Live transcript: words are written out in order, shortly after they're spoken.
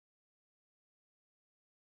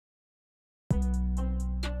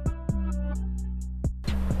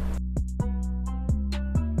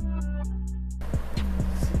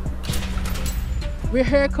We're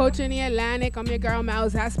here coaching the Atlantic. I'm your girl,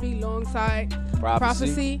 Miles Haspy, alongside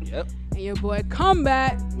Prophecy. Yep. And your boy,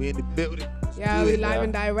 Combat. We in the building. Yeah, we live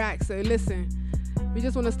and direct. So listen, we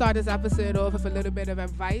just want to start this episode off with a little bit of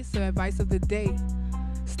advice. So advice of the day.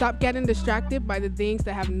 Stop getting distracted by the things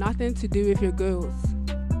that have nothing to do with your goals.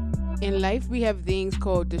 In life, we have things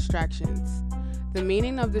called distractions. The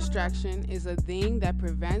meaning of distraction is a thing that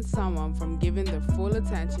prevents someone from giving their full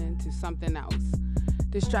attention to something else.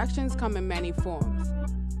 Distractions come in many forms.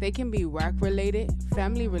 They can be work-related,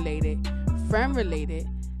 family-related, friend-related,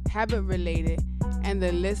 habit-related, and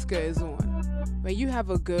the list goes on. When you have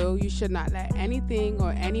a goal, you should not let anything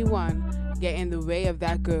or anyone get in the way of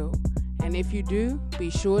that goal. And if you do, be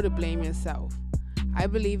sure to blame yourself. I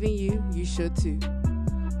believe in you, you should too.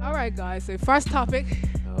 All right, guys, so first topic.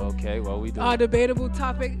 Okay, what we doing? Our debatable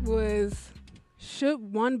topic was, should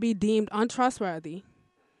one be deemed untrustworthy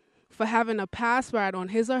for having a password on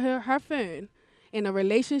his or her phone in a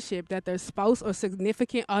relationship that their spouse or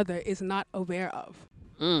significant other is not aware of?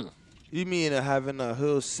 You mean having a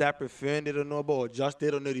whole separate phone they don't know about, or just they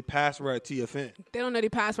don't know the password to your phone? They don't know the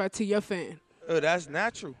password to your phone. Oh, that's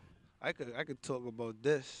natural. I could talk about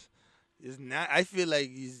this. It's not.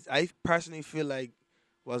 I personally feel like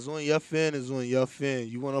what's on your phone is on your phone.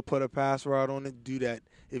 You want to put a password on it, do that.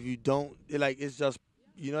 If you don't, it's just,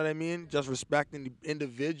 you know what I mean? Just respecting the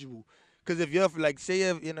individual. Because if you're, say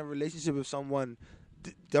you're in a relationship with someone,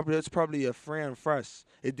 that's probably a friend first.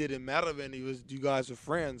 It didn't matter when you guys were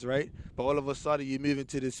friends, right? But all of a sudden you move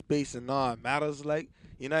into this space and it matters,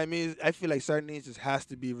 you know what I mean? I feel like certain things just has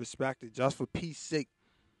to be respected just for peace sake,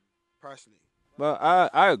 personally. Well,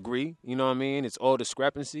 I agree. You know what I mean? It's all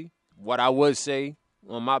discrepancy. What I would say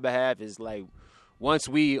on my behalf is, once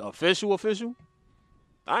we official,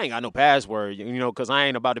 I ain't got no password, because I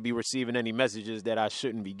ain't about to be receiving any messages that I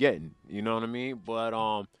shouldn't be getting. You know what I mean? But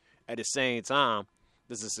at the same time,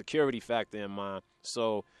 there's a security factor in mind.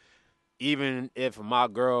 So even if my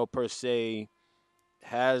girl, per se,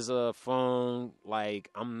 has a phone,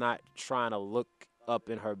 I'm not trying to look up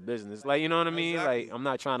in her business. You know what I mean? Exactly. I'm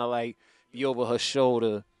not trying to, be over her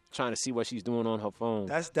shoulder trying to see what she's doing on her phone.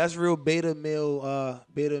 That's real beta male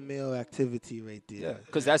activity right there. Yeah,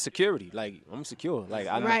 because that's security. I'm secure. Right,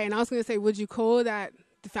 and I was going to say, would you call that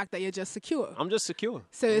the fact that you're just secure? I'm just secure.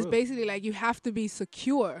 So it's basically you have to be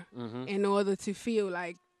secure in order to feel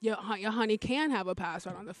like your honey can have a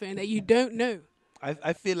password on the phone that you don't know.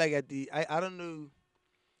 I feel like I don't know.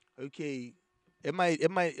 Okay, it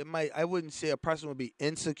might. I wouldn't say a person would be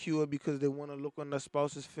insecure because they want to look on their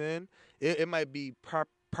spouse's phone. It might be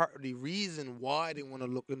the reason why they want to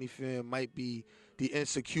look on the phone might be the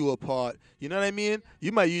insecure part. You know what I mean?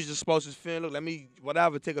 You might use your spouse's phone. Look, let me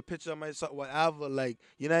take a picture of myself, whatever.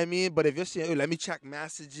 You know what I mean? But if you're saying, let me check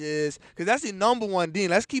messages, because that's the number one thing.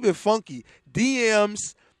 Let's keep it funky.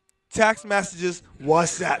 DMs. Text messages,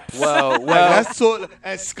 WhatsApp. Well, that's sort of,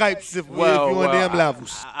 and Skypes if you're on them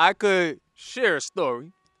levels. I could share a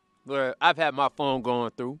story where I've had my phone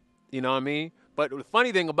going through, you know what I mean? But the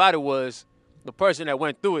funny thing about it was the person that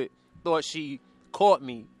went through it thought she caught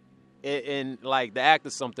me in the act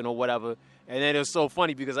of something or whatever. And then it was so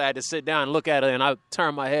funny because I had to sit down and look at her, and I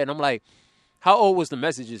turned my head and I'm like, how old was the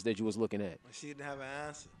messages that you was looking at? She didn't have an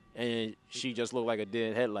answer. And she just looked like a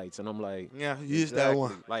dead headlights. And I'm like, yeah, use that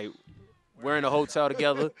one. We're in a hotel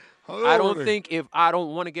together. I don't think if I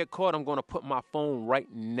don't want to get caught, I'm going to put my phone right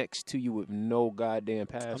next to you with no goddamn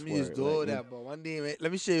password. I'm used to all that, but one day,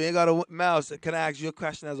 let me show you. Ain't got a mouse. Can I ask you a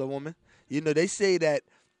question as a woman? They say that,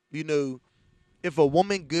 if a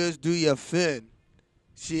woman goes do your phone,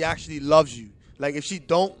 she actually loves you. If she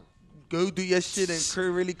don't go do your shit and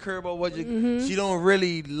really care about what you, she don't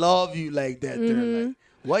really love you like that.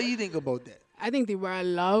 What do you think about that? I think the word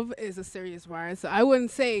love is a serious word, so I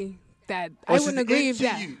wouldn't say that. I wouldn't agree with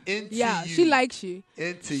that. She likes you.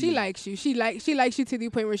 She likes you. She likes you to the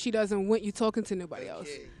point where she doesn't want you talking to nobody else.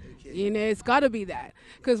 Okay. It's got to be that.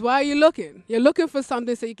 Because why are you looking? You're looking for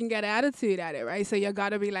something so you can get an attitude at it, right? So you got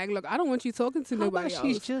to be like, look, I don't want you talking to nobody else.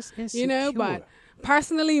 She's just insecure. But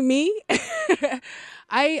personally, me,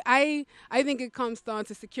 I think it comes down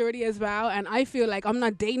to security as well, and I feel like I'm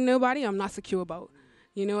not dating nobody I'm not secure about.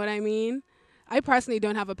 You know what I mean? I personally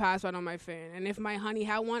don't have a password on my phone, and if my honey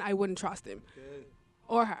had one, I wouldn't trust him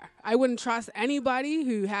or her. I wouldn't trust anybody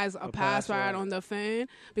who has a password on the phone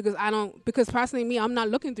because personally, me, I'm not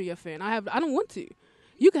looking through your phone. I don't want to.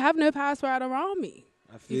 You can have no password around me.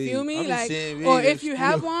 You feel me? Or if you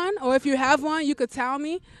have one, you could tell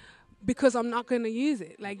me. Because I'm not going to use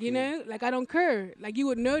it. I don't care. You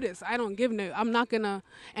would notice. I don't give no. I'm not going to.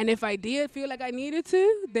 And if I did feel like I needed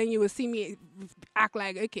to, then you would see me act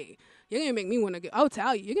like, okay, you're gonna make me want to go. I'll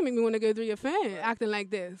tell you, you're gonna make me want to go through your fan acting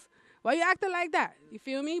like this. Why you acting like that? You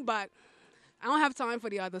feel me? But I don't have time for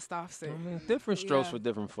the other stuff. So. I mean, different strokes for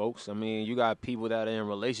different folks. I mean, you got people that are in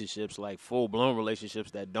relationships, like full-blown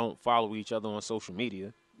relationships that don't follow each other on social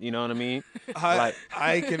media. You know what I mean?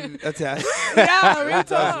 I can attest. Yeah, real talk.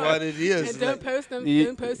 That's what it is. And don't post them.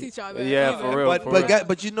 Don't post each other. Yeah, either. for real.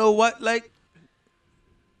 But you know what? Like,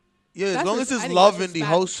 yeah, as That's long just- as I it's think love that's in the respect.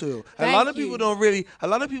 household. A Thank lot of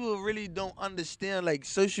you. people really don't understand. Like,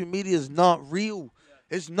 social media is not real.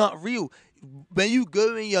 It's not real. When you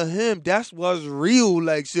go in your home, that's what's real.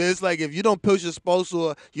 Like, so it's like if you don't post your spouse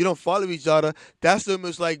or you don't follow each other, that's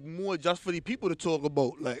almost like more just for the people to talk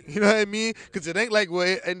about. Like, you know what I mean? Because it ain't like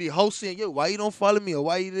we're in the house saying, yo, why you don't follow me or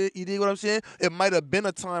why you did what I'm saying? It might have been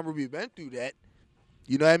a time where we went through that.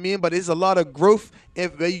 You know what I mean? But there's a lot of growth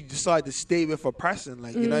if you decide to stay with a person.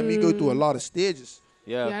 Like, you know what I mean? Go through a lot of stages.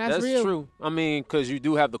 Yeah, Yeah, that's that's real. true. I mean, because you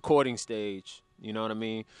do have the courting stage. You know what I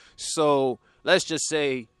mean? So let's just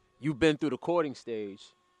say you've been through the courting stage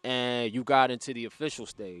and you got into the official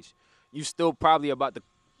stage. You still probably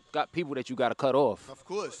got people that you got to cut off. Of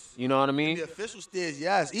course. You know what I In mean? the official stage,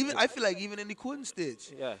 yes. I feel like even in the courting stage.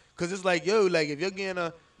 Yeah. Because it's like, yo, like if you're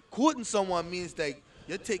getting courting someone means like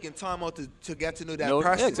you're taking time out to get to know that No,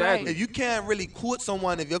 person. exactly. If you can't really court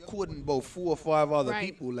someone if you're courting about 4 or 5 other Right,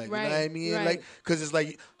 people, like, right, you know what I mean? right. Like, because it's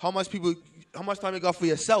like, how much time you got for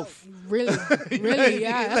yourself? Really, You know what I really, mean?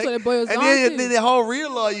 yeah. That's Like, what it boils and down then, to. then how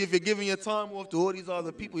real are you if you're giving your time off to all these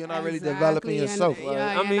other people? You're not really developing Exactly, yourself. and, right? yeah,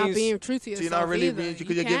 I you're not mean, being true to So yourself you're not really either. being because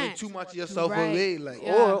You you're giving can't. too much of yourself Right. away. Like,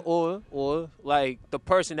 Yeah. Or like the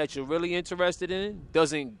person that you're really interested in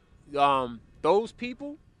doesn't. Those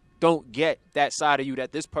people don't get that side of you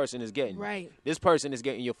that this person is getting. Right. This person is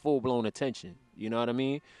getting your full blown attention. You know what I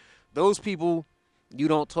mean? Those people, you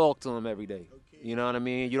don't talk to them every day. You know what I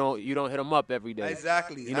mean? You don't hit them up every day.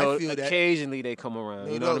 Exactly. You know, I feel that. occasionally they come around.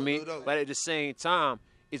 No You know what I doubt, mean? no doubt. But at the same time,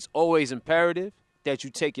 it's always imperative that you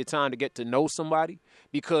take your time to get to know somebody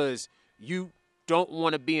because you don't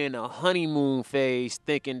want to be in a honeymoon phase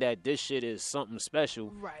thinking that this shit is something special.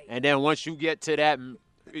 Right. And then once you get to that, And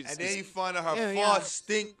then you find out her Yeah, farts yeah.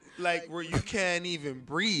 stink like where you can't even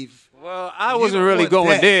breathe. well, I You wasn't don't really want going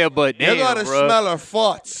that. there, but damn, You gotta bruh. smell her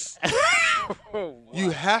farts. You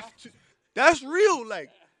have to. That's real. Like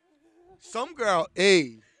some girl.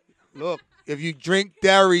 Hey, look. If you drink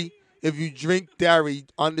dairy,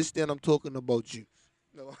 understand I'm talking about you.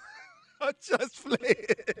 No, I just playing.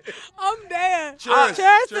 I'm there. Cheers.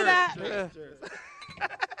 Cheers to that. Cheers.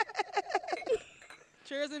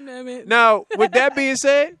 Cheers in a minute. Now, with that being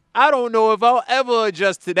said, I don't know if I'll ever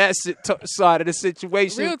adjust to that side of the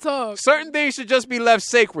situation. Real talk. Certain things should just be left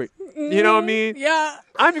sacred. You know what I mean? Yeah.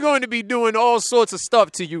 I'm going to be doing all sorts of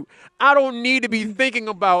stuff to you. I don't need to be thinking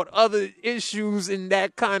about other issues in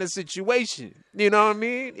that kind of situation. You know what I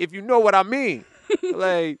mean? If you know what I mean.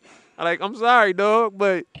 like, I'm sorry, dog,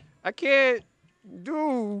 but I can't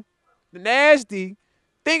do the nasty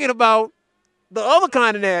thinking about the other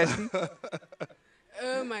kind of nasty.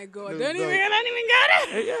 Oh my God. No, Don't no. even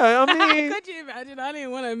get it. Yeah, I mean, Could you imagine? I didn't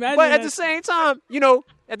want to imagine. but at that.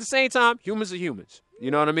 the same time, humans are humans. You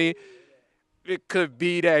know what I mean? It could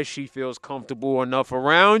be that she feels comfortable enough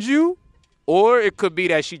around you, or it could be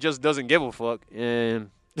that she just doesn't give a fuck and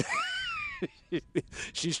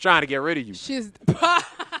she's trying to get rid of you. She's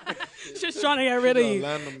trying to get rid of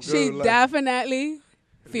you. She definitely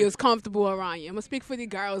feels comfortable around you. I'm gonna speak for the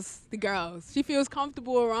girls. She feels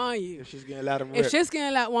comfortable around you. If she's gonna let him If rip, she's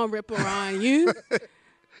gonna let one rip around you,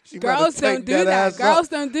 she better girls tank don't do that. ass Girls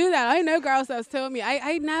up. don't do that. I know girls that's told me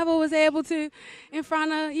I never was able to in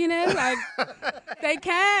front of, like they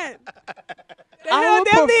can't. I They'll would be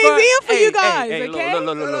prefer- easy for Hey, you guys, hey, okay?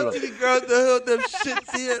 look. Shout out to the girls that held them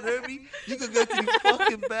shits in, heard me? You can go to the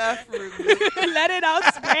fucking bathroom. man. Let it out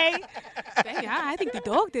spray. Dang, I think the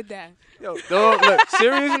dog did that. Yo, dog, look,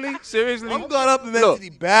 seriously. I'm going up and back Look. to the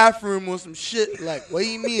bathroom on some shit. Like, what do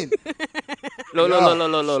you mean?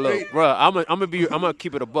 Look, Straight. bro. I'm gonna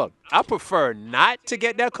keep it a buck. I prefer not to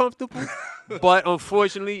get that comfortable, but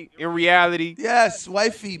unfortunately, in reality, Yes,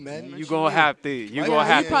 wifey, man. you're gonna have to. You're Why gonna not?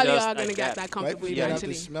 have You to probably just are gonna get adapt. that comfortable Wifey, you have to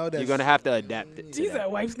eventually. smell that. You're gonna have to adapt it. She said,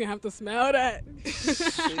 "Wife's gonna have to smell that."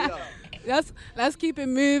 Yeah. Let's keep it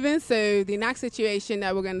moving. So the next situation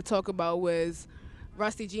that we're gonna talk about was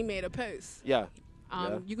Rusty G made a post. Yeah.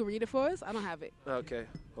 Yeah. You can read it for us. I don't have it. Okay.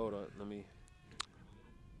 Hold on. Let me.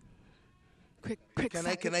 Quick.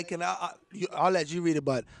 I'll let you read it,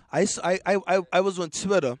 but I was on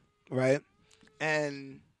Twitter, right?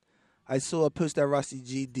 And I saw a post that Rusty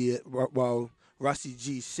G did while Rusty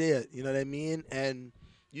G said, you know what I mean? And,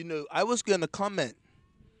 I was going to comment,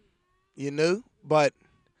 but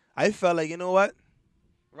I felt like, you know what?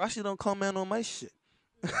 Rusty don't comment on my shit.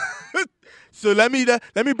 So let me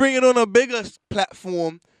bring it on a bigger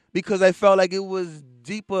platform because I felt like it was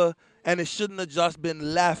deeper and it shouldn't have just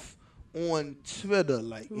been left on Twitter.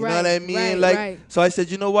 Like, you know what I mean? So I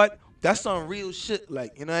said, you know what? That's some real shit.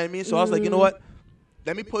 Like, you know what I mean? So I was like, you know what?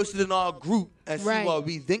 Let me post it in our group and see what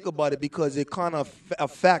we think about it because it kind of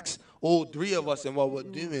affects all three of us and what we're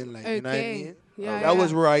doing. Like, you know what I mean? That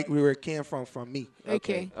was where it came from me.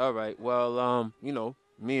 Okay. All right. Well, you know,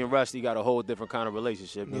 me and Rusty got a whole different kind of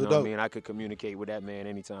relationship. You know what I mean? I could communicate with that man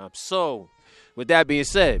anytime. So, with that being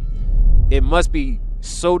said, it must be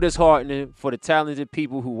so disheartening for the talented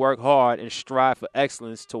people who work hard and strive for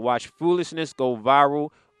excellence to watch foolishness go viral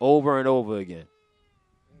over and over again.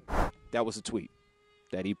 That was a tweet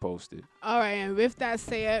that he posted. All right, and with that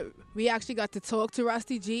said, we actually got to talk to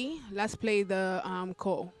Rusty G. Let's play the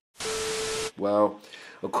call. Well,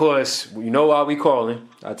 of course, you know why we calling.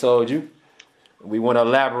 I told you. We want to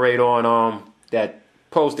elaborate on that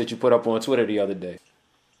post that you put up on Twitter the other day.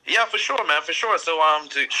 Yeah, for sure, man, for sure. So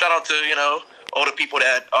to shout out to, you know, all the people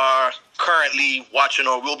that are currently watching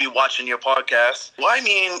or will be watching your podcast. Well, I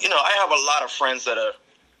mean, you know, I have a lot of friends that are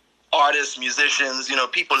artists, musicians, you know,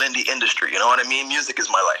 people in the industry, you know what I mean? Music is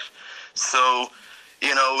my life. So,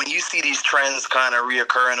 you know, when you see these trends kind of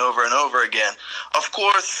reoccurring over and over again, of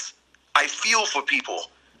course, I feel for people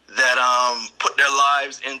that put their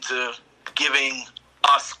lives into giving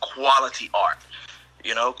us quality art,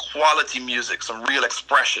 you know, quality music, some real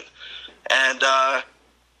expression. And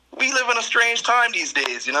we live in a strange time these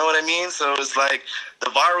days, you know what I mean? So it's like the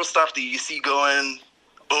viral stuff that you see going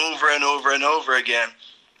over and over and over again.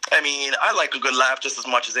 I mean, I like a good laugh just as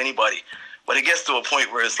much as anybody, but it gets to a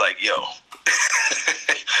point where it's like, yo,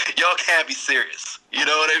 y'all can't be serious. You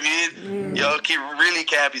know what I mean? Y'all really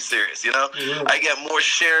can't be serious, you know? Yeah. I get more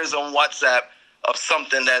shares on WhatsApp of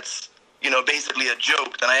something that's, you know, basically a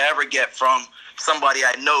joke than I ever get from somebody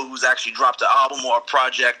I know who's actually dropped an album or a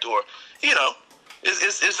project or, you know,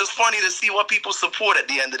 it's just funny to see what people support at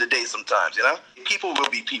the end of the day sometimes, you know? People will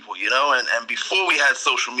be people, you know? And before we had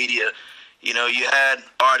social media, you know, you had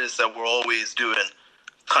artists that were always doing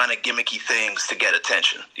kind of gimmicky things to get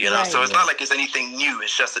attention, you know? Right, so it's not like it's anything new.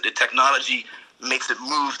 It's just that the technology makes it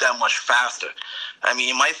move that much faster. I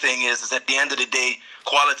mean, my thing is at the end of the day,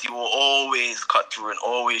 quality will always cut through and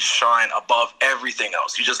always shine above everything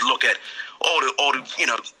else. You just look at all the you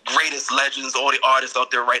know, greatest legends, all the artists out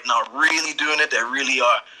there right now really doing it. They really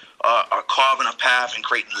are carving a path and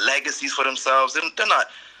creating legacies for themselves. They're not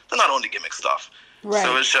on the gimmick stuff. Right.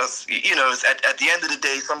 So it's just, you know, it's at the end of the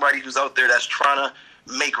day, somebody who's out there that's trying to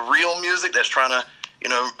make real music, that's trying to, you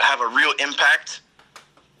know, have a real impact,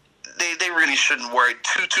 they really shouldn't worry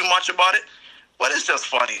too much about it. But it's just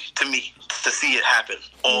funny to me to see it happen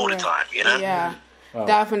all the time, you know? Yeah,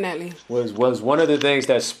 definitely. Was one of the things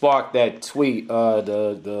that sparked that tweet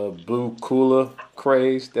the blue Coola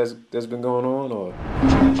craze that's been going on, or?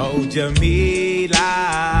 Oh, Jamila,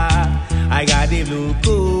 I got the blue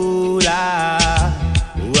Coola.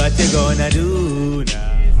 What you gonna do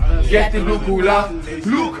now? Get the blue Coola.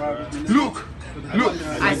 Look.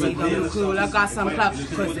 I see the blue Coola, got some clap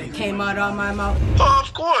because it came out of my mouth. Oh,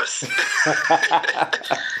 of course. I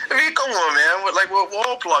mean, come on, man. Like we're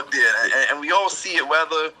all plugged in, and we all see it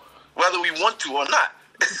whether we want to or not.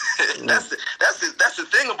 That's the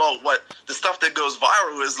thing about what the stuff that goes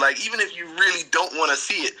viral is like. Even if you really don't want to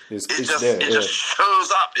see it, it just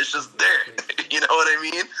shows up. It's just there. You know what I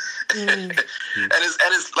mean? And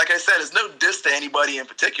it's like I said, it's no diss to anybody in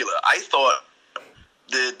particular. I thought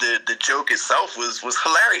the joke itself was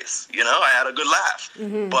hilarious. You know, I had a good laugh.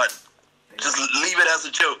 But just leave it as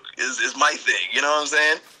a joke is my thing. You know what I'm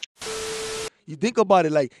saying? You think about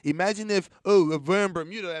it, like, imagine if we're in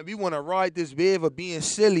Bermuda and we want to ride this wave of being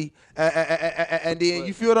silly, and then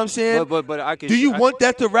you feel what I'm saying? But I can. Do you want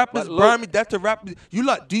that to represent Burmy?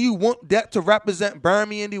 Do you want that to represent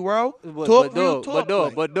Burmy in the world? Real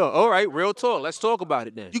talk. But all right, real talk. Let's talk about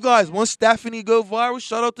it then. You guys want Stephanie go viral?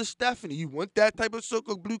 Shout out to Stephanie. You want that type of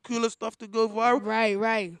so-called blue Coola stuff to go viral?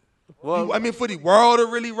 Right. Well, for the world to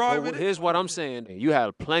really ride with it? Here's what I'm saying. You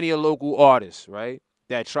have plenty of local artists, right,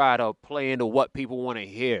 that try to play into what people want to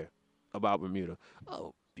hear about Bermuda.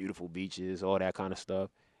 Oh, beautiful beaches, all that kind of stuff.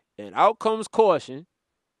 And out comes Caution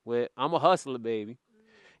with I'm a Hustler, baby.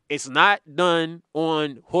 It's not done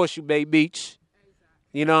on Horseshoe Bay Beach.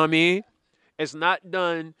 You know what I mean? It's not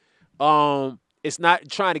done, it's not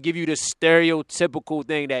trying to give you the stereotypical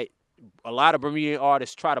thing that a lot of Bermudian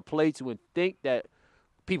artists try to play to and think that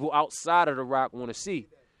people outside of the rock want to see.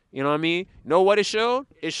 You know what I mean? Know what it showed?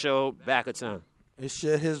 It showed back of town. It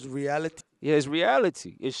showed his reality. Yeah, his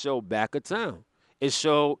reality. It showed back of town. It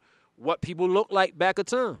showed what people look like back of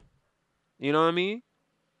time. You know what I mean?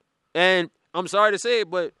 And I'm sorry to say it,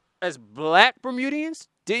 but as black Bermudians,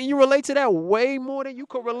 didn't you relate to that way more than you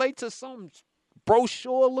could relate to some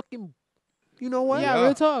brochure-looking, you know what? Yeah,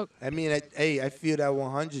 real talk. I mean, I feel that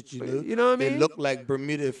 100. You know what I mean? It looked like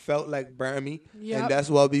Bermuda. It felt like Burmy, Yep. and that's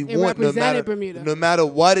what we It want. represented Bermuda. No matter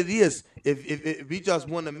what it is. If we just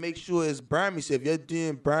want to make sure it's Burmy. So if you're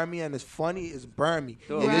doing Burmy and it's funny, it's Burmy. If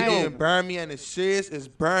Right. you're doing Burmy and it's serious, it's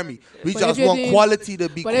Burmy. We But just if you're want doing- quality to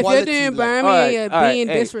be But if quality. you're doing like, Burmy All right, and you're all right, being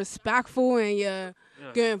hey. disrespectful and you're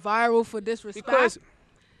going viral for disrespect, Because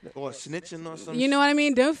or snitching or something. you know what I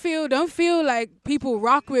mean? Don't feel like people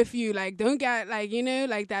rock with you. Like, don't get like, you know,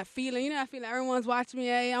 like that feeling. You know, I feel like everyone's watching me.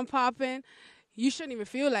 Hey, I'm popping. You shouldn't even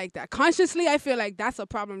feel like that. Consciously, I feel like that's a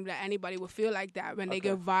problem that anybody would feel like that when they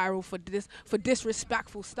go viral for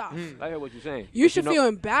disrespectful stuff. I hear what you're saying. You But should know- feel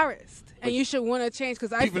embarrassed and you should want to change.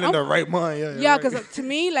 Because people in the right mind. Yeah, right. because to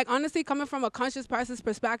me, like honestly, coming from a conscious person's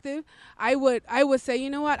perspective, I would say, you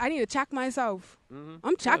know what, I need to check myself.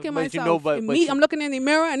 I'm checking But you myself. know, but And you- I'm looking in the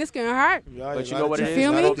mirror and it's gonna hurt. Yeah, But you gotta know what check it You is?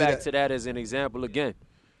 feel I me? go back to that as an example again.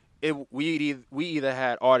 We either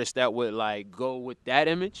had artists that would like go with that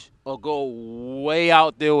image or go way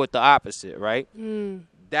out there with the opposite, right?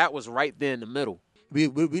 That was right there in the middle. We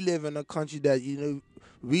live in a country that, you know,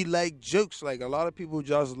 we like jokes. Like a lot of people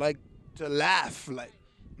just like to laugh. Like,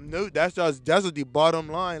 no, that's the bottom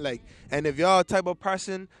line. Like, and if y'all a type of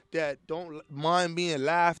person that don't mind being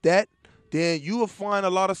laughed at, then you will find a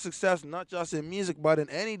lot of success, not just in music, but in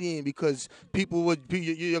anything, because people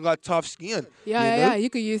you got tough skin. Yeah, you know? you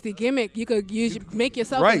could use the gimmick. You could make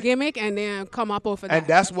yourself a Right. gimmick and then come up off of that. And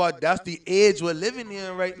that's the age we're living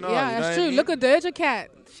in right now. yeah, you know that's what true. I mean? Look at Doja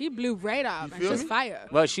Cat. She blew right up and feel she's me? fire.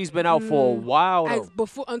 But she's been out for a while though. As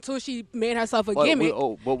before, until she made herself a But we- gimmick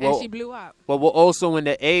but and she blew up. But we're also in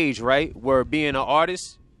the age, right, where being an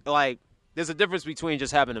artist, like, there's a difference between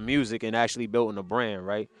just having the music and actually building a brand,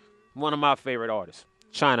 right? One of my favorite artists,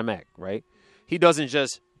 China Mac, right? He doesn't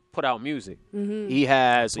just put out music. He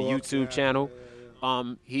has a YouTube channel.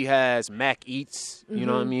 He has Mac Eats, you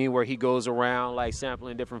know what I mean, where he goes around like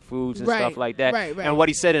sampling different foods and Right, stuff like that. right. And what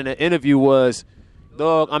he said in the interview was,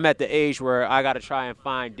 dog, I'm at the age where I got to try and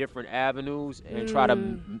find different avenues and try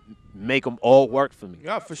to make them all work for me.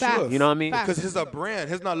 Yeah, for Facts. sure. You know what I mean? Facts. Because he's a brand.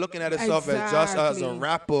 He's not looking at himself as just as a Exactly.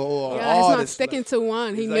 rapper or an Yeah, he's artist. not sticking to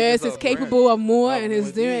one. He he's like, knows it's he's a capable brand. of more Of and he's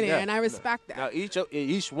more, doing it, yeah. and I respect that. Now,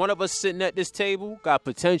 each one of us sitting at this table got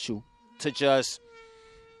potential to just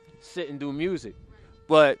sit and do music.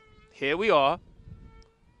 But here we are,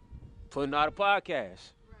 putting out a podcast.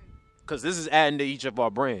 Because this is adding to each of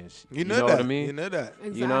our brands. You know that. what I mean? You know that.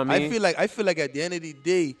 Exactly. You know what I mean? I feel like at the end of the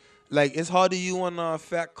day, like it's how do you want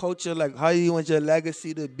fat culture, like how do you want your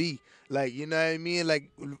legacy to be? Like, you know what I mean?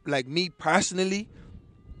 Like me personally,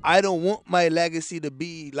 I don't want my legacy to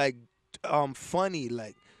be like funny.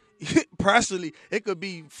 Like personally, it could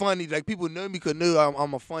be funny. Like people know me because know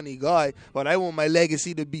I'm a funny guy, but I want my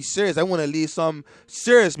legacy to be serious. I want to leave something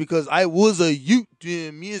serious because I was a youth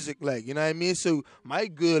doing music. Like, you know what I mean? So my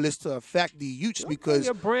goal is to affect the youths because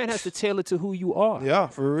your brand has to tailor to who you are. yeah,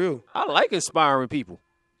 for real. I like inspiring people.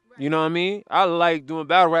 You know what I mean? I like doing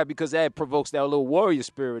battle rap because that provokes that little warrior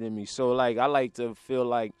spirit in me. So, like, I like to feel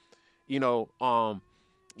like, you know,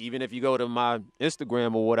 even if you go to my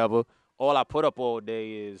Instagram or whatever, all I put up all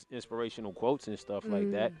day is inspirational quotes and stuff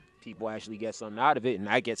like that. People actually get something out of it, and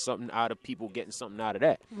I get something out of people getting something out of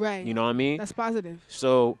that. Right. You know what I mean? That's positive.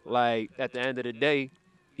 So, like, at the end of the day,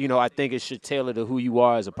 you know, I think it should tailor to who you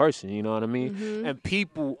are as a person. You know what I mean? And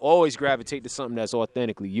people always gravitate to something that's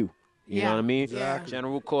authentically you. You know what I mean? Exactly.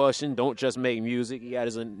 General caution, don't just make music. He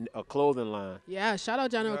has a clothing line. Yeah, shout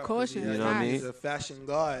out General Caution. You know what I mean? He's a fashion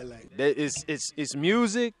guy. Like It's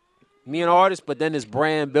music, me an artist, but then it's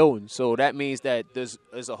brand building. So that means that there's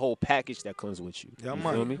a whole package that comes with you. yeah, You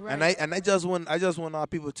man. feel me? Right. And I just want our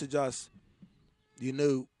people to just, you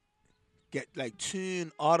know, get like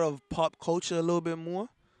tune out of pop culture a little bit more,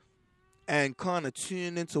 and kind of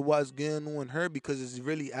tune into what's going on here because it's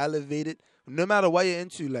really elevated. No matter what you're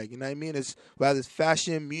into, like, you know what I mean? It's whether it's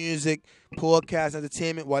fashion, music, podcast,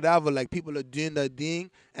 entertainment, whatever. Like people are doing their thing,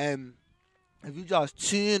 and if you just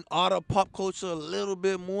tune out of pop culture a little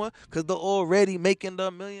bit more, because they're already making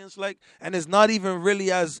their millions, like, and it's not even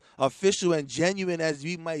really as official and genuine as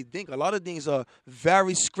we might think. A lot of things are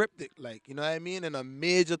very scripted, like, you know what I mean, in a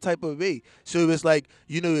major type of way. So it's like,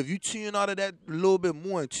 you know, if you tune out of that a little bit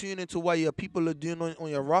more and tune into what your people are doing on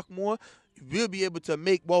your rock more, we'll be able to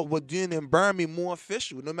make what we're doing in Birmingham more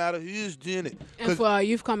official, no matter who's doing it. And for our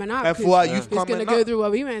youth coming up. And for our youth It's going to coming go up. through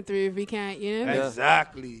what we went through if we can't, you know?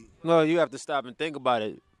 Exactly. Well, you have to stop and think about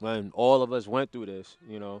it. when all of us went through this,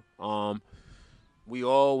 we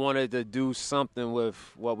all wanted to do something with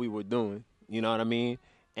what we were doing, you know what I mean?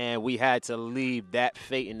 And we had to leave that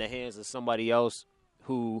fate in the hands of somebody else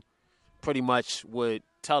who pretty much would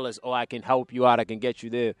tell us, oh, I can help you out, I can get you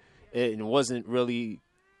there. It wasn't really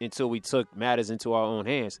until we took matters into our own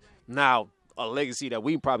hands. Now, a legacy that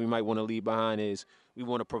we probably might want to leave behind is we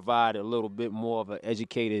want to provide a little bit more of an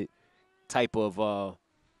educated type of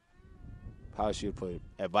how should you put it?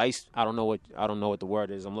 Advice. I don't know what the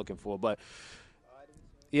word is I'm looking for, but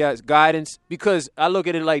yeah, it's guidance. Because I look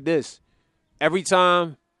at it like this: every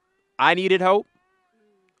time I needed help,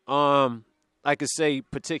 I could say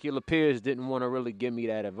particular peers didn't want to really give me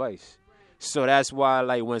that advice. So that's why,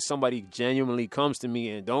 like, when somebody genuinely comes to me,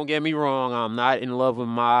 and don't get me wrong, I'm not in love with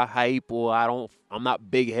my hype, or I'm not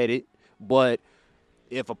big-headed, but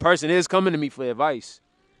if a person is coming to me for advice,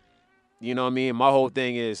 you know what I mean? My whole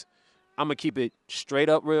thing is I'm going to keep it straight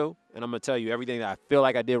up real, and I'm going to tell you everything that I feel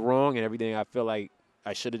like I did wrong and everything I feel like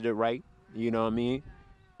I should have did right, you know what I mean?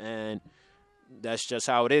 And that's just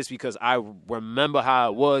how it is, because I remember how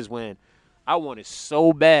it was when I wanted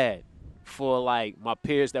so bad for, like, my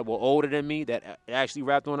peers that were older than me that actually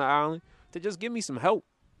rapped on the island to just give me some help.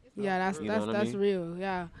 Yeah, that's real,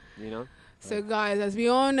 yeah. You know? So, guys, as we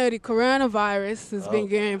all know, the coronavirus has been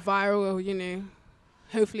going viral,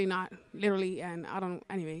 hopefully not literally, and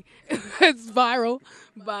anyway, it's viral,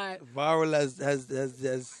 but. Viral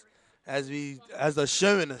as they're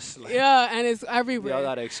showing us. Like. Yeah, and it's everywhere. Y'all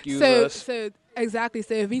gotta excuse us. So, exactly.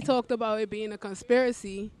 So, if we talked about it being a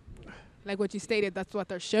conspiracy, like what you stated, that's what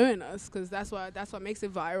they're showing us, because that's what makes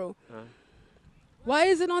it viral. Why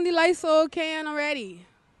is it on the Lysol can already?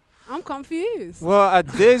 I'm confused. Well, I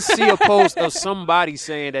did see a post of somebody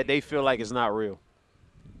saying that they feel like it's not real.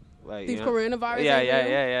 Like the coronavirus.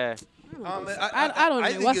 Yeah. I don't know.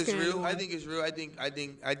 I think What's it's going real. on? I think it's real. I think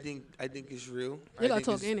it's real. You gotta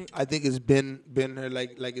talk in it. I think it's been here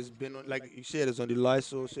like it's been on, like you said, it's on the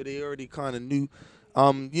Lysol, so they already kind of knew.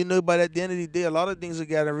 But at the end of the day, a lot of things are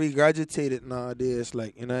getting regurgitated nowadays.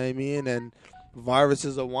 Like, you know what I mean? And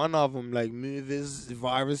viruses are one of them. Like movies,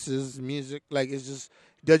 viruses, music. Like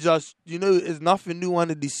they're just it's nothing new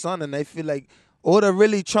under the sun. And I feel like all they're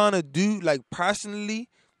really trying to do, like personally,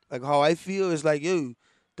 like how I feel is like,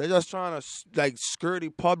 they're just trying to like scare the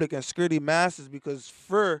public and scare the masses, because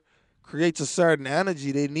fur creates a certain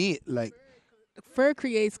energy they need. Like. Fur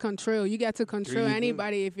creates control. You got to control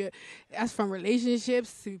anybody that's from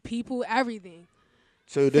relationships to people, everything.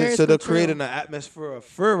 So they're creating an atmosphere of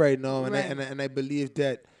fur right now, and I believe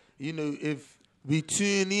that if we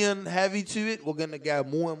tune in heavy to it, we're gonna get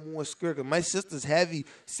more and more scared. Cause my sister's heavy,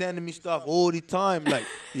 sending me stuff all the time, like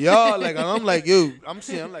and I'm like,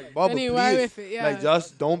 I'm like, Baba, please, with it, yeah. like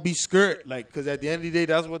just don't be scared, like, cause at the end of the day,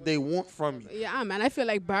 that's what they want from you. Yeah, man, I feel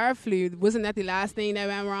like bird flu wasn't that the last thing that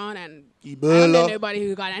went wrong, and Ebola. I don't know nobody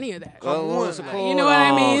who got any of that. Come on, you know what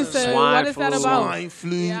I mean? So what is that about? Swine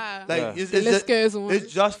flu. Yeah. Like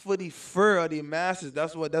it's just for the fur of the masses.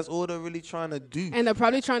 That's all they're really trying to do. And they're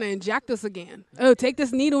probably trying to inject us again. Oh, take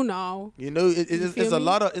this needle now. It's a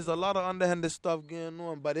lot of underhanded stuff going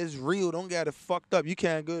on, but it's real. Don't get it fucked up. You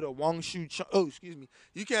can't go to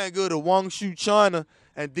You can't go to Wangshu, China,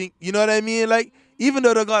 and think. You know what I mean? Like, even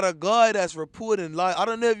though they got a guy that's reporting live, I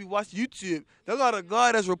don't know if you watch YouTube, they got a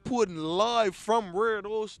guy that's reporting live from where it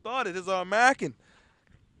all started. It's an American.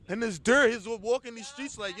 And it's dirt. He's walking these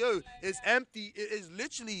streets like, it's empty. It's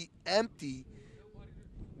literally empty.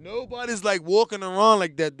 Nobody's like walking around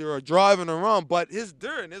like that. They're driving around, but it's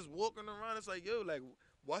dirt and it's walking around. It's like, like,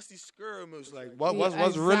 what's the skirmish? Like,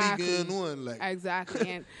 what's really going on? Like,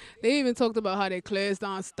 exactly. And they even talked about how they closed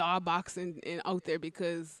down Starbucks and out there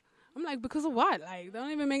because. I'm like, because of what? Like, that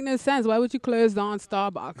don't even make no sense. Why would you close down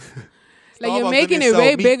Starbucks? Like, you're making it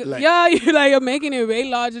way big. Like. Yeah, you're making it way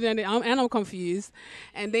larger than it. And I'm confused.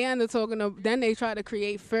 And they ended up then they tried to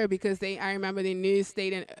create fur because I remember the news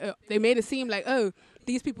stated, they made it seem like,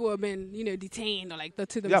 these people have been, detained or like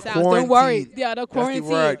to themselves. Don't worry. Yeah, they're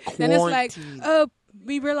quarantined. Then it's like,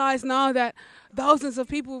 we realize now that thousands of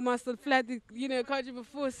people must have fled the, country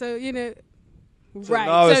before. So,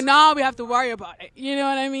 So now we have to worry about it. You know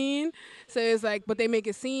what I mean? So it's like, but they make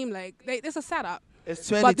it seem like it's a setup. It's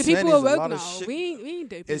 2020. But the people are woke now. Shit. We ain't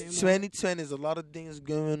doping It's anymore. 2020. There's a lot of things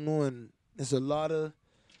going on. There's a lot of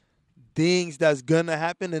things that's gonna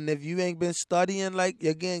happen, and if you ain't been studying, like,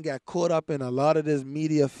 you're gonna get caught up in a lot of this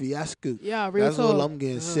media fiasco. Yeah, real That's talk. all I'm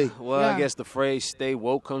gonna say. Well, I guess the phrase "stay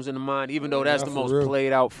woke" comes into mind, even though that's the most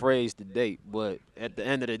played out phrase to date. But at the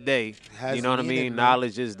end of the day, you know what I mean?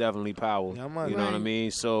 Knowledge is definitely power. Yeah, man. You know what I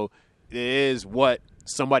mean? So it is what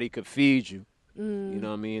somebody could feed you. You know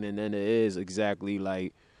what I mean? And then it is exactly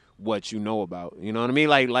like what you know about. You know what I mean?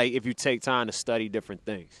 Like if you take time to study different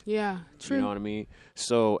things. Yeah, true. You know what I mean?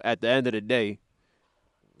 So at the end of the day,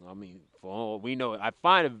 I mean, for all we know, I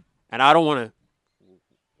find it, and I don't want to.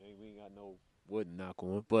 We ain't got no wood to knock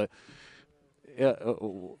on, but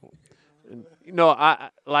you know,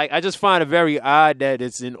 I just find it very odd that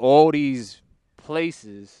it's in all these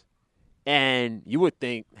places, and you would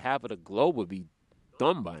think half of the globe would be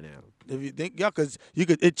done by now. If you think, yeah, because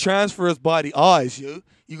it transfers body eyes, yo.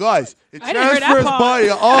 You guys, it I didn't hear that transfers part. body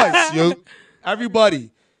eyes, yo. Everybody,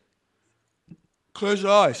 close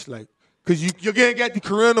your eyes, like, because you're gonna get the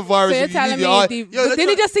coronavirus. So you're if you telling leave me, your eyes. but didn't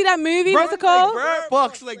you just see that movie? What's it called? Bird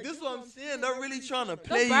Box, like this is what I'm saying. They're really trying to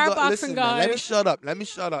play you. Bird Boxing Listen, man, guys. let me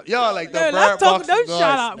shut up. Y'all like the No, Bird let's talk. Boxing Don't guys,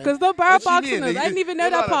 shut up, man. because the bird What you boxing mean? us. I didn't even know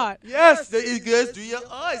that part. Yes, you guys do your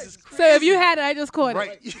eyes. It's crazy. So if you had it, I just caught it.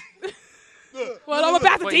 right. Well, I'm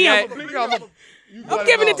about to But DM. yet- I'm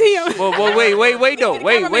giving it to you. Well, wait, though.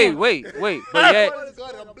 Wait. But yet,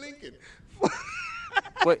 I'm blinking.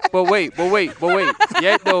 but wait.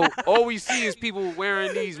 Yet though, all we see is people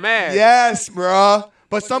wearing these masks. Yes, bro.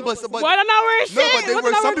 But some, but Why I'm not wearing shit? no, but they What's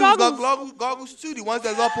were not some wearing people goggles? got goggles too. The ones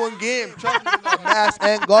that's up on game, trying to got masks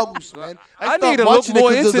and goggles, man. I stopped need to look watching it more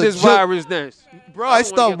 'cause it was into a this joke. virus then. Bro. I I don't wanna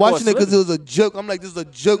stopped get watching it caught because it was a joke. I'm like, this is a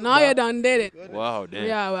joke. No, bro. you done did it. Wow, damn.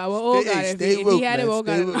 Yeah, well, we all got it. stay If he woke, had it, man. we all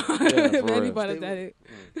got Stay it. woke. Yeah, for If real. anybody did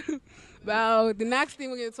it. Well, the next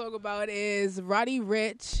thing we're going to talk about is Roddy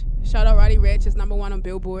Ricch. Shout out Roddy Ricch. It's #1 on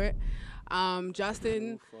Billboard.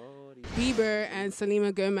 Justin Bieber and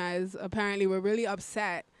Selena Gomez apparently were really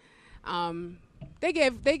upset. They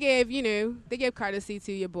gave courtesy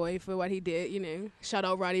to your boy for what he did, shout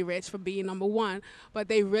out Roddy Ricch for being #1, but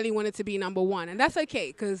they really wanted to be #1. And that's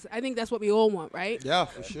okay, because I think that's what we all want, right? Yeah,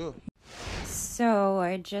 for sure. So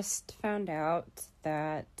I just found out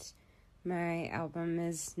that my album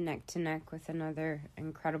is neck to neck with another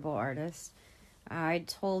incredible artist. I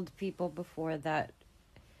told people before that,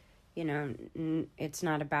 it's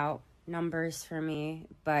not about numbers for me,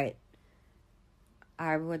 but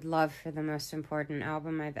I would love for the most important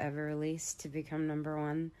album I've ever released to become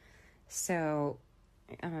 #1. So,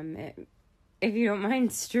 if you don't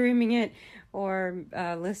mind streaming it or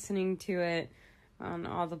listening to it on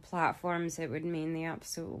all the platforms, it would mean the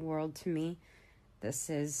absolute world to me. This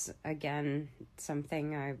is, again,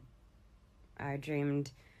 something I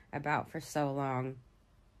dreamed about for so long.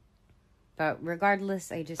 But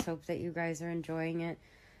regardless, I just hope that you guys are enjoying it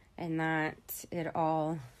and that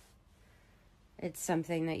it's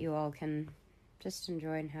something that you all can just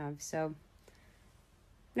enjoy and have. So,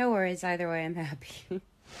 no worries. Either way, I'm happy.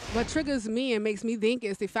 What triggers me and makes me think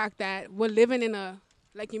is the fact that we're living in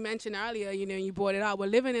like you mentioned earlier, you brought it out, we're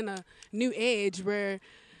living in a new age where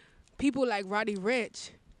people like Roddy Ricch,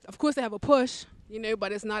 of course they have a push,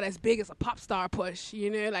 but it's not as big as a pop star push,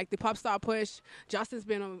 like the pop star push. Justin's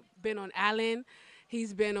been on Ellen.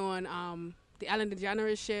 He's been on the Ellen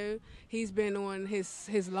DeGeneres show. He's been on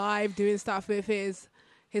his live doing stuff with his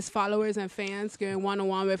followers and fans, going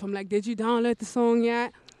one-on-one with him, like, did you download the song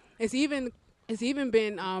yet? It's even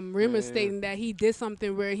been rumors stating that he did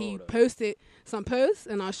something where he posted some posts,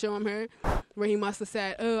 and I'll show him her, where he must have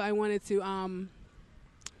said, I wanted to,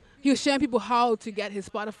 he was showing people how to get his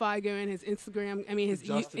Spotify going, his Instagram, his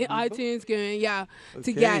iTunes going,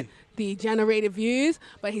 to get the generated views,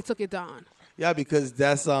 but he took it down. Yeah, because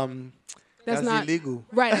that's not illegal.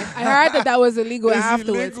 Right. I heard that was illegal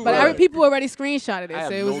afterwards. illegal, but right. People already screenshotted it. I have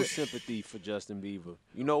so it no was sympathy for Justin Bieber.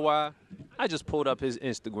 You know why? I just pulled up his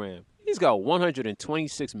Instagram. He's got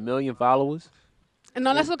 126 million followers. And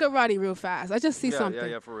now let's look at Roddy real fast. I just see something.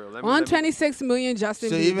 Yeah, for real. Let me- 126 million Justin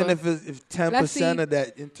So Bieber. even if 10% of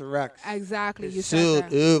that interacts, Exactly. You it's said still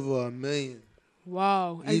that. over 1 million.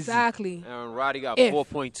 Wow. Easy. Exactly. And Roddy got If.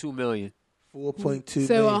 4.2 million. 4.2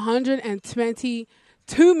 So million.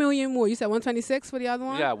 122 million more. You said 126 for the other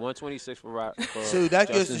one? Yeah, 126 for Roddy. So that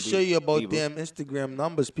goes Justin to show you about Bieber. them Instagram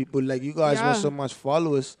numbers, people. Like, you guys want Yeah. so much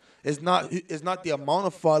followers. It's not the amount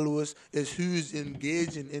of followers. It's who's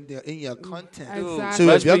engaging in your content. Exactly.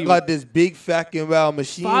 So if Especially- you got this big fucking wild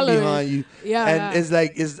machine Following. behind you, Yeah, and yeah. it's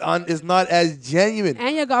like it's not as genuine.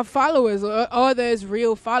 And you got followers, or there's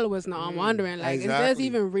real followers now. I'm wondering, like, is there exactly.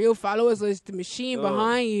 even real followers, or is the machine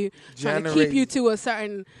behind you trying to keep you Generating. to a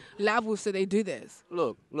certain level so they do this?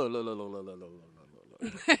 Look.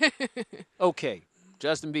 Okay,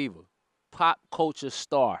 Justin Bieber, pop culture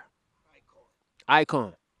star,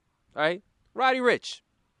 icon, right? Roddy Ricch.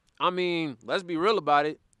 Let's be real about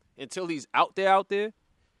it. Until he's out there,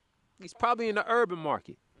 he's probably in the urban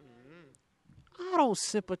market. I don't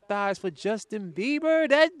sympathize for Justin Bieber.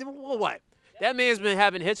 That man's been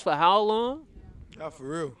having hits for how long? Yeah, for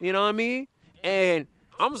real. You know what I mean? And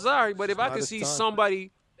I'm sorry, but if I not could his see time.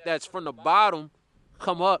 somebody that's from the bottom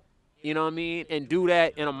come up, you know what I mean, and do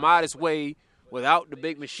that in a modest way without the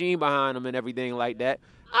big machine behind them and everything like that,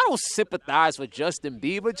 I don't sympathize for Justin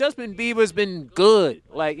Bieber. Justin Bieber's been good.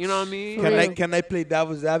 Like, you know what I mean? For real. Can I play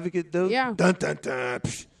devil's advocate though? Yeah. Dun dun dun.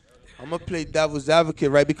 Psh. I'm gonna play devil's advocate,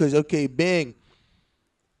 right? Because okay, bang.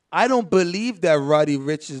 I don't believe that Roddy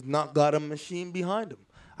Ricch has not got a machine behind him.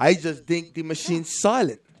 I just think the machine's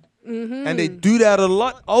silent. And they do that a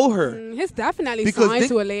lot over her. He's definitely Because signed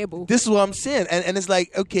to a label. This is what I'm saying. And it's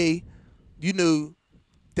like, okay, you know,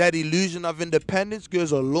 that illusion of independence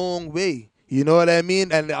goes a long way. You know what I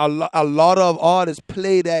mean? And a lot of artists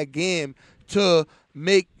play that game to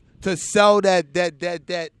sell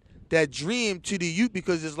that dream to the youth,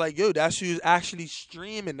 because it's like, yo, that's who's actually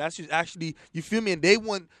streaming. That's who's actually, you feel me? And they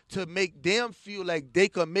want to make them feel like they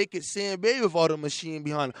can make it same way with all the machine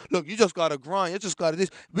behind them. Look, you just got to grind. You just got to this,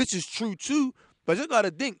 which is true too. But you got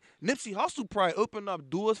to think, Nipsey Hussle probably opened up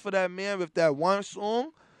doors for that man with that one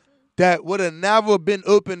song that would have never been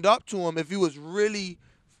opened up to him if he was really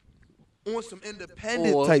on some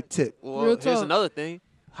independent type tip. Or Real here's talk. another thing.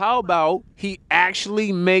 How about he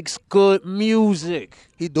actually makes good music?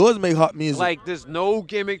 He does make hot music. Like, there's no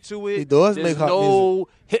gimmick to it. He does There's make hot no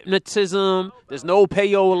hypnotism. There's no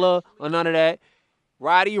payola or none of that.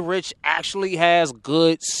 Roddy Ricch actually has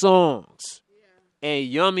good songs. And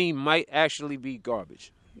Yummy might actually be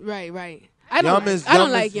garbage. Right. I don't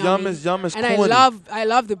like Yummy. Yum is And corny. I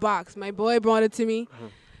love the box. My boy brought it to me.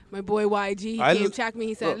 My boy YG, he came check me.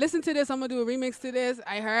 He said, look. "Listen to this. I'm gonna do a remix to this."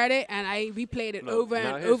 I heard it and we played it over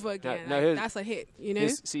now and here's- over again. now Like, here's- that's a hit, you know.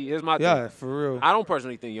 Here's my Yeah, thing. for real. I don't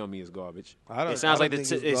personally think Yummy is garbage. I It sounds don't like think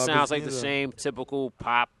it's it sounds garbage like the either. same typical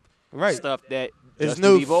pop Right. stuff that There's Justin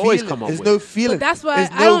no Bieber always feeling. come up There's with. no feeling. But that's why There's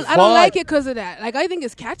I don't vibe. like it because of that. Like, I think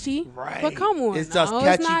it's catchy. Right. But come on, It's just now.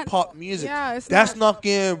 catchy It's not, pop music. Yeah, it's That's not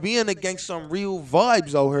getting being against some real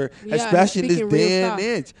vibes out here, Yeah, especially in this speaking real day and stuff.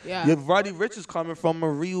 age. Yeah. Your Roddy Ricch is coming from a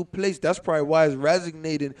real place. That's probably why it's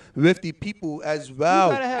resonating with the people as well.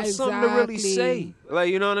 You gotta have something to really Exactly. say.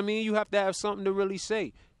 Like, you know what I mean? You have to have something to really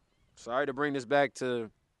say. Sorry to bring this back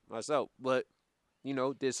to myself, but, you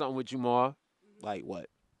know, did something with Jamar, like what?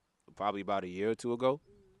 Probably about a year or two ago.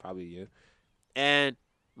 Probably a year. And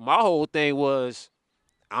my whole thing was,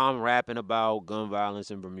 I'm rapping about gun violence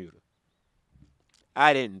in Bermuda.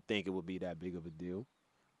 I didn't think it would be that big of a deal.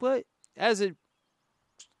 But as it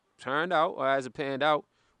turned out, or as it panned out,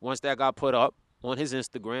 once that got put up on his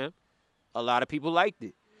Instagram, a lot of people liked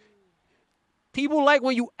it. People like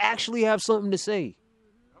when you actually have something to say.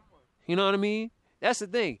 You know what I mean? That's the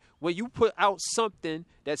thing. When you put out something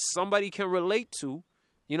that somebody can relate to,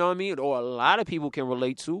 you know what I mean, or a lot of people can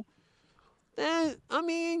relate to, then, I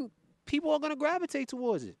mean, people are going to gravitate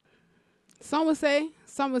towards it. Some would say.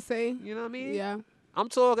 You know what I mean? Yeah. I'm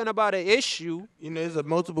talking about an issue. You know, there's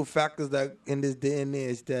multiple factors that in this day and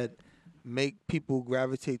age that make people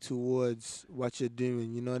gravitate towards what you're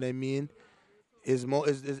doing. You know what I mean? Is a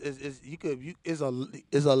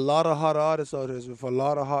lot of hot artists out there with a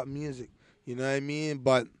lot of hot music. You know what I mean?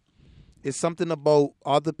 But it's something about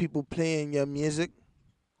other people playing your music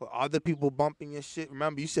or other people bumping your shit.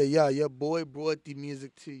 Remember, you said, yeah, your boy brought the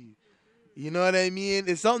music to you. You know what I mean?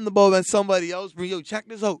 It's something about when somebody else bring, yo, check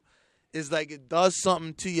this out. It's like it does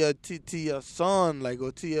something to your song, like,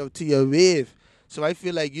 or to your wave. So I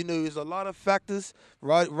feel like, you know, there's a lot of factors.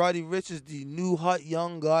 Roddy Ricch is the new hot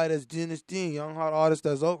young guy that's doing this thing. Young hot artist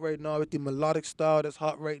that's out right now with the melodic style that's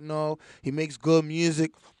hot right now. He makes good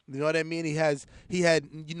music. You know what I mean? He had,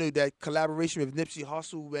 you know, that collaboration with Nipsey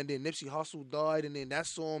Hussle, and then Nipsey Hussle died, and then that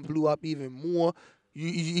song blew up even more.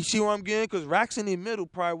 You see what I'm getting? Because Racks in the Middle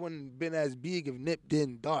probably wouldn't have been as big if Nip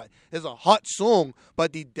didn't die. It's a hot song,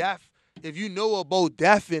 but the death, if you know about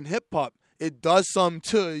death in hip-hop, it does something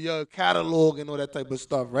to your catalog and all that type of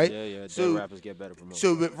stuff, right? Yeah. So Dead rappers get better promotion.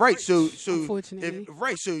 So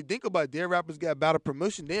Unfortunately. so think about it, their rappers got better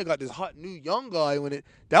promotion. They got this hot new young guy when it.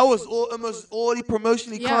 That was almost all the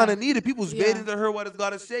promotion he Yeah. kind of needed. People was Yeah. waiting to hear what it's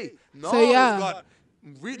got to say. Nas yeah. got.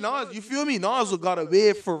 Nas, you feel me? Nas got a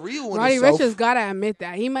way for real. Roddy Ricch has got to admit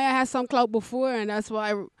that. He might have had some clout before, and that's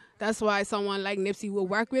why someone like Nipsey will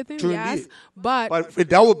work with him, True yes. indeed. But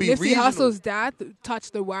that would be Nipsey reasonable. Hussle's death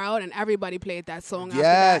touched the world, and everybody played that song after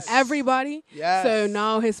Yes. that. Everybody. Yes. So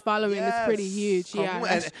now his following is Yes. pretty huge. Come Yeah. on.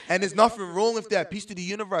 that's- And there's nothing wrong with that. Peace to the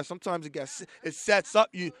universe. Sometimes it sets up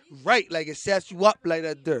you right, like it sets you up like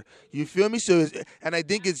that there. You feel me? So I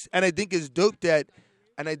think it's dope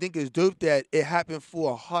that it happened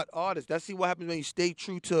for a hot artist. That's what happens when you stay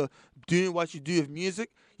true to doing what you do with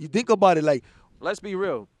music. You think about it like, Let's be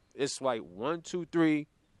real. It's like 1, 2, 3,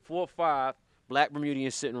 4, 5 black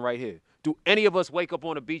Bermudians sitting right here. Do any of us wake up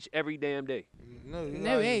on the beach every damn day? No, you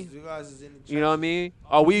No way. guys is in the You know what I mean?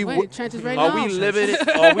 Wait, trenches right Are now. we living?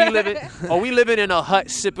 Are we living in a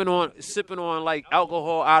hut sipping on like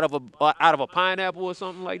alcohol out of a pineapple or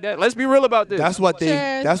something like that? Let's be real about this. That's what they.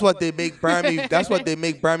 Cheers. That's what they make Barmy. That's what they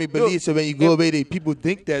make Barmy believe. So when you go away, people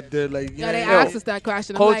think that they're like. Yeah, they know, asked us that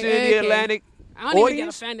question. I'm culture like, in the okay. Atlantic I don't even get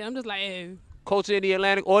audience. offended. I'm just like, hey. Culture in the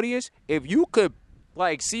Atlantic audience. If you could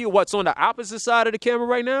like see what's on the opposite side of the camera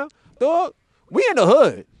right now, dog, we in the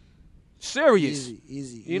hood. Serious.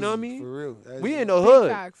 Easy. You know what I mean? For real. We in the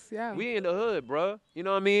hood. Facts, yeah. We in the hood, bro. You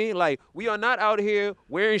know what I mean? Like, we are not out here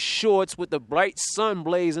wearing shorts with the bright sun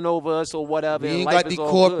blazing over us or whatever. We and ain't life got the is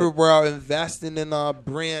all corporate good. world investing in our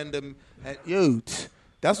brand.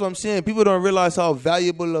 That's what I'm saying. People don't realize how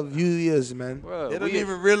valuable of you is, man. Bruh, they don't we-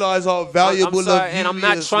 even realize how valuable I'm sorry, of you and I'm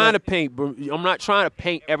not is. trying like, to paint. I'm not trying to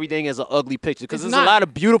paint everything as an ugly picture because It's there's a not. lot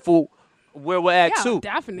of beautiful where we're at Yeah, too.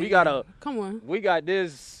 definitely. Come on. We got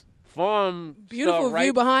this farm Beautiful stuff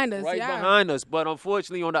view behind us, right yeah. behind us. But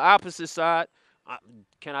unfortunately, on the opposite side,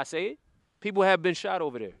 can I say it? People have been shot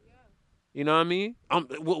over there. You know what I mean?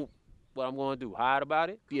 What I'm going to do? Hide about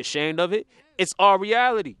it? Be ashamed of it? It's our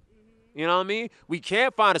reality. You know what I mean? We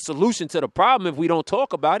can't find a solution to the problem if we don't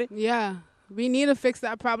talk about it. Yeah. We need to fix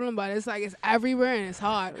that problem, but it's like it's everywhere and it's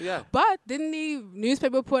hard. Yeah. But didn't the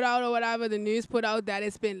newspaper put out or whatever, the news put out that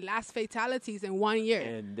it's been less fatalities in 1 year.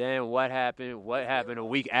 And then what happened? What happened a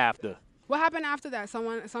week after? What happened after that?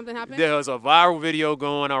 Something happened? There was a viral video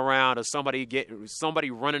going around of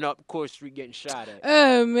somebody running up Court Street getting shot at.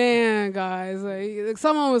 Oh, man, guys. Like,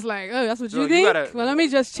 someone was like, oh, that's what So you you think? gotta- Well, let me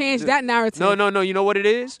just change that narrative. No. You know what it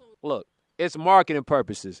is? Look, it's marketing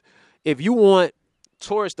purposes. If you want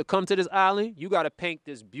tourists to come to this island, you got to paint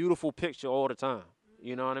this beautiful picture all the time.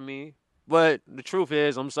 You know what I mean? But the truth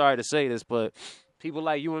is, I'm sorry to say this, but people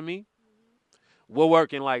like you and me, we're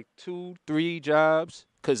working like 2-3 jobs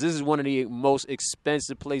because this is one of the most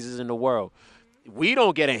expensive places in the world. We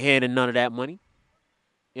don't get a hand in none of that money.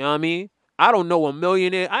 You know what I mean? I don't know a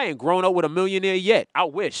millionaire. I ain't grown up with a millionaire yet. I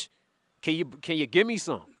wish. Can you give me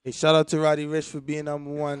some? Hey, shout out to Roddy Rich for being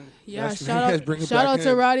 #1. Yeah, Let's shout bring it out back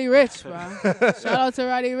to in. Roddy Rich, bro. Shout out to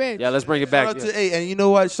Roddy Rich. Yeah, let's bring it back. Shout out to, hey, and you know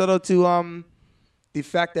what? Shout out to the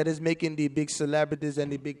fact that it's making the big celebrities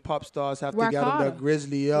and the big pop stars have Work to get on harder. the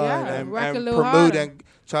Grizzly Yeah, and work a little promote harder. and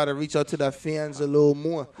try to reach out to their fans a little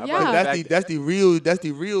more. Yeah. That's the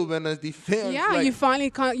real man. That's the fans. Yeah, like, you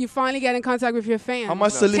finally get in contact with your fans. how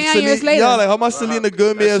much 10 years later. how much Selena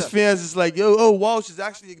Gomez fans is like, yo, wow, she's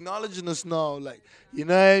actually acknowledging us now. Like, you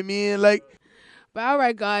know what I mean? Like, But all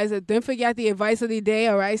right, guys, don't forget the advice of the day,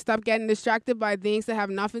 all right? Stop getting distracted by things that have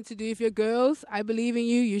nothing to do with your girls. I believe in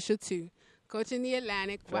you. You should too. Coach in the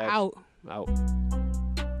Atlantic. We're Facts. out. Out.